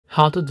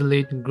How to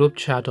delete group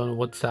chat on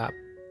WhatsApp.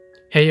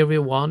 Hey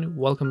everyone,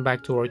 welcome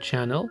back to our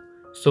channel.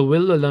 So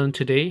we'll learn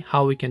today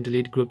how we can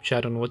delete group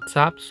chat on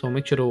WhatsApp, so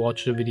make sure to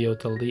watch the video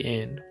till the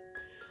end.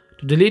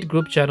 To delete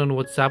group chat on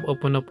WhatsApp,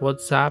 open up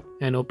WhatsApp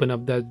and open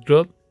up that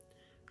group.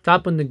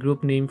 Tap on the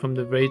group name from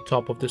the very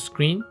top of the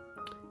screen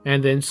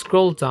and then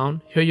scroll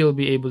down. Here you'll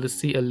be able to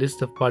see a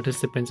list of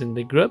participants in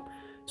the group.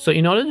 So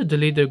in order to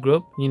delete the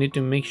group, you need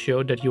to make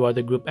sure that you are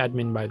the group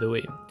admin, by the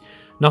way.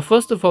 Now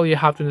first of all, you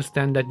have to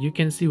understand that you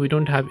can see we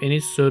don't have any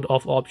sort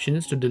of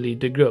options to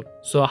delete the group.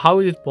 So how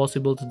is it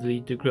possible to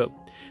delete the group?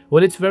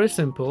 Well, it's very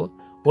simple.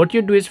 What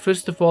you do is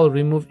first of all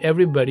remove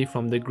everybody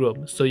from the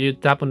group. So you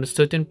tap on a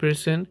certain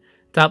person,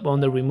 tap on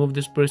the remove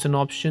this person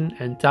option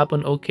and tap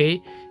on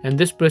OK, and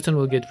this person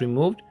will get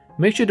removed.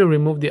 Make sure to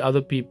remove the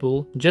other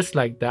people just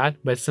like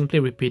that by simply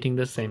repeating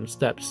the same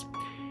steps.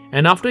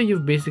 And after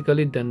you've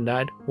basically done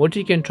that, what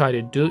you can try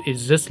to do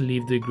is just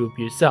leave the group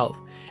yourself.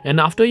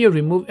 And after you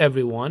remove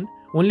everyone,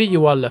 only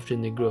you are left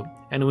in the group.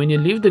 And when you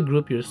leave the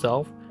group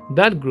yourself,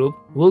 that group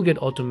will get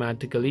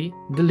automatically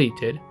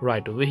deleted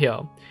right over here.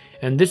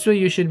 And this way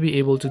you should be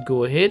able to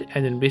go ahead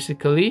and then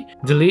basically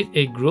delete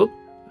a group.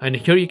 And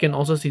here you can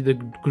also see the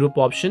group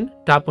option.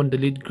 Tap on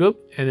delete group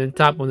and then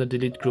tap on the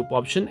delete group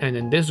option, and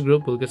then this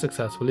group will get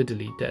successfully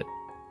deleted.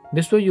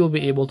 This way you'll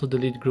be able to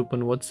delete group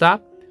on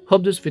WhatsApp.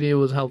 Hope this video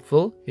was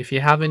helpful. If you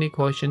have any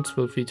questions,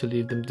 feel free to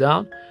leave them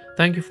down.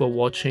 Thank you for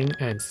watching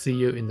and see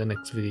you in the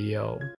next video.